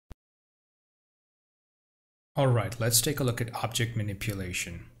Alright, let's take a look at object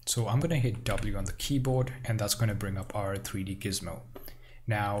manipulation. So I'm going to hit W on the keyboard and that's going to bring up our 3D gizmo.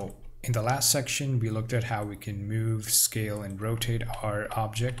 Now, in the last section, we looked at how we can move, scale, and rotate our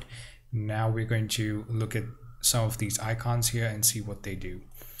object. Now we're going to look at some of these icons here and see what they do.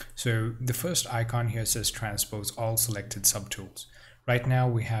 So the first icon here says Transpose all selected subtools. Right now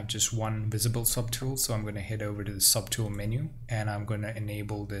we have just one visible subtool, so I'm going to head over to the subtool menu and I'm going to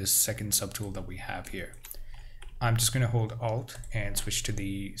enable this second subtool that we have here. I'm just going to hold Alt and switch to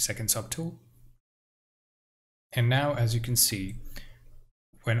the second subtool. And now, as you can see,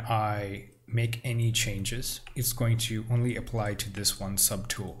 when I make any changes, it's going to only apply to this one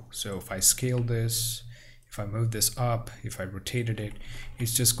subtool. So if I scale this, if I move this up, if I rotated it,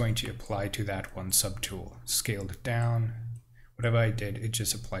 it's just going to apply to that one subtool. Scaled it down, whatever I did, it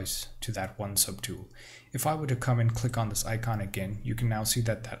just applies to that one subtool. If I were to come and click on this icon again, you can now see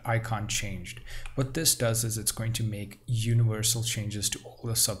that that icon changed. What this does is it's going to make universal changes to all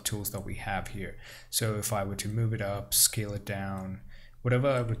the subtools that we have here. So if I were to move it up, scale it down, whatever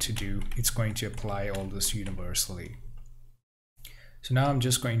I were to do, it's going to apply all this universally. So now I'm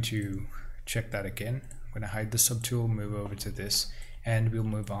just going to check that again. I'm going to hide the subtool, move over to this, and we'll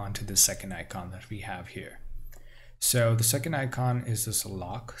move on to the second icon that we have here. So the second icon is this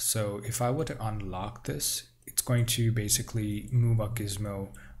lock. So if I were to unlock this, it's going to basically move our gizmo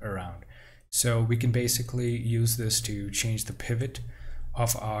around. So we can basically use this to change the pivot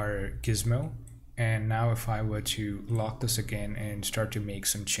of our gizmo. And now if I were to lock this again and start to make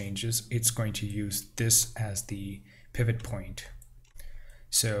some changes, it's going to use this as the pivot point.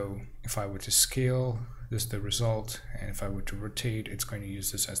 So if I were to scale, this is the result. And if I were to rotate, it's going to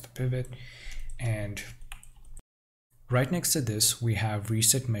use this as the pivot. And right next to this, we have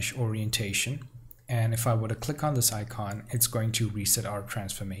reset mesh orientation. And if I were to click on this icon, it's going to reset our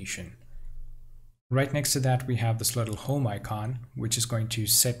transformation. Right next to that, we have this little home icon, which is going to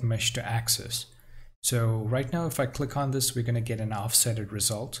set mesh to axis. So right now, if I click on this, we're going to get an offsetted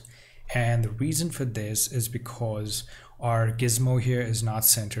result. And the reason for this is because our gizmo here is not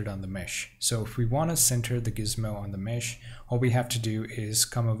centered on the mesh. So if we want to center the gizmo on the mesh, all we have to do is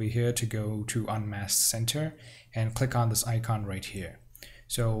come over here to go to Unmask Center and click on this icon right here.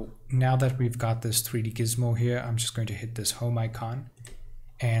 So now that we've got this 3D gizmo here, I'm just going to hit this home icon,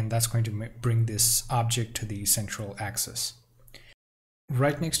 and that's going to bring this object to the central axis.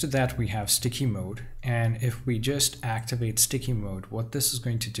 Right next to that, we have sticky mode, and if we just activate sticky mode, what this is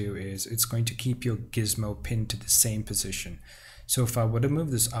going to do is it's going to keep your gizmo pinned to the same position. So if I were to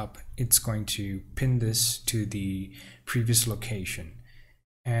move this up, it's going to pin this to the previous location.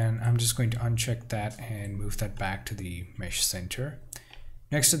 And I'm just going to uncheck that and move that back to the mesh center.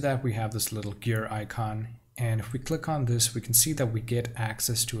 Next to that, we have this little gear icon. And if we click on this, we can see that we get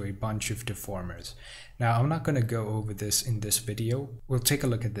access to a bunch of deformers. Now, I'm not going to go over this in this video. We'll take a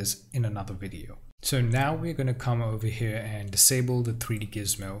look at this in another video. So now we're going to come over here and disable the 3D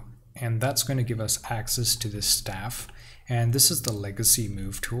gizmo. And that's going to give us access to this staff. And this is the legacy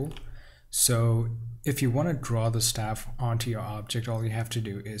move tool. So if you want to draw the staff onto your object, all you have to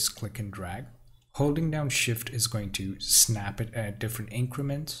do is click and drag. Holding down Shift is going to snap it at different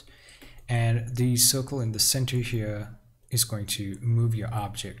increments. And the circle in the center here is going to move your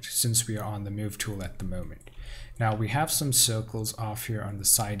object since we are on the move tool at the moment. Now we have some circles off here on the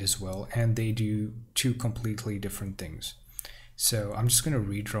side as well, and they do two completely different things. So I'm just going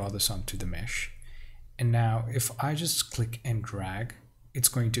to redraw this onto the mesh. And now if I just click and drag, it's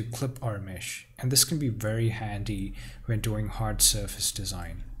going to clip our mesh. And this can be very handy when doing hard surface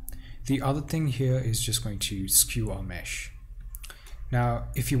design. The other thing here is just going to skew our mesh. Now,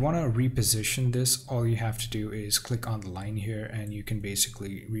 if you want to reposition this, all you have to do is click on the line here and you can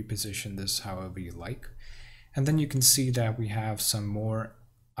basically reposition this however you like. And then you can see that we have some more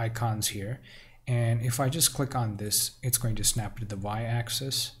icons here. And if I just click on this, it's going to snap it to the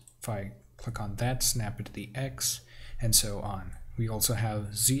y-axis. If I click on that, snap it to the x, and so on. We also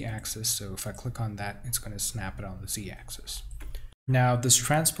have z-axis, so if I click on that, it's going to snap it on the z-axis. Now, this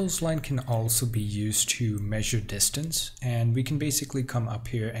transpose line can also be used to measure distance, and we can basically come up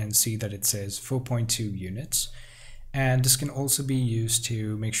here and see that it says 4.2 units. And this can also be used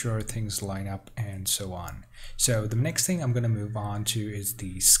to make sure things line up and so on. So the next thing I'm going to move on to is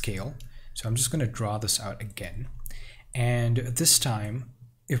the scale. So I'm just going to draw this out again. And this time,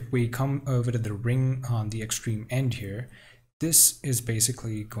 if we come over to the ring on the extreme end here, this is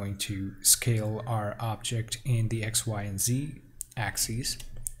basically going to scale our object in the X, Y, and Z axes.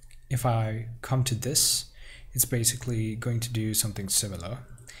 If I come to this, it's basically going to do something similar.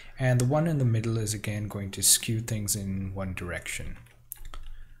 And the one in the middle is again going to skew things in one direction.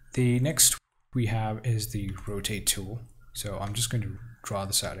 The next we have is the rotate tool. So I'm just going to draw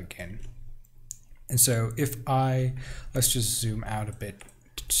this out again. And so if let's just zoom out a bit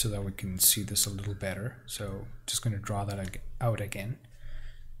so that we can see this a little better. So just going to draw that out again.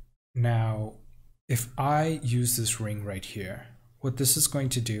 Now, if I use this ring right here, what this is going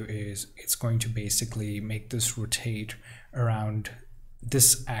to do is it's going to basically make this rotate around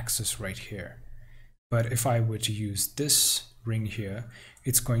this axis right here. But if I were to use this ring here,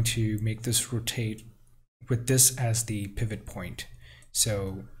 it's going to make this rotate with this as the pivot point.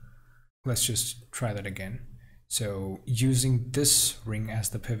 So let's just try that again. So using this ring as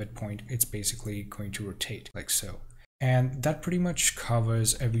the pivot point, it's basically going to rotate like so. And that pretty much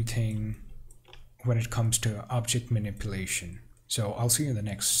covers everything when it comes to object manipulation. So I'll see you in the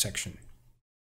next section.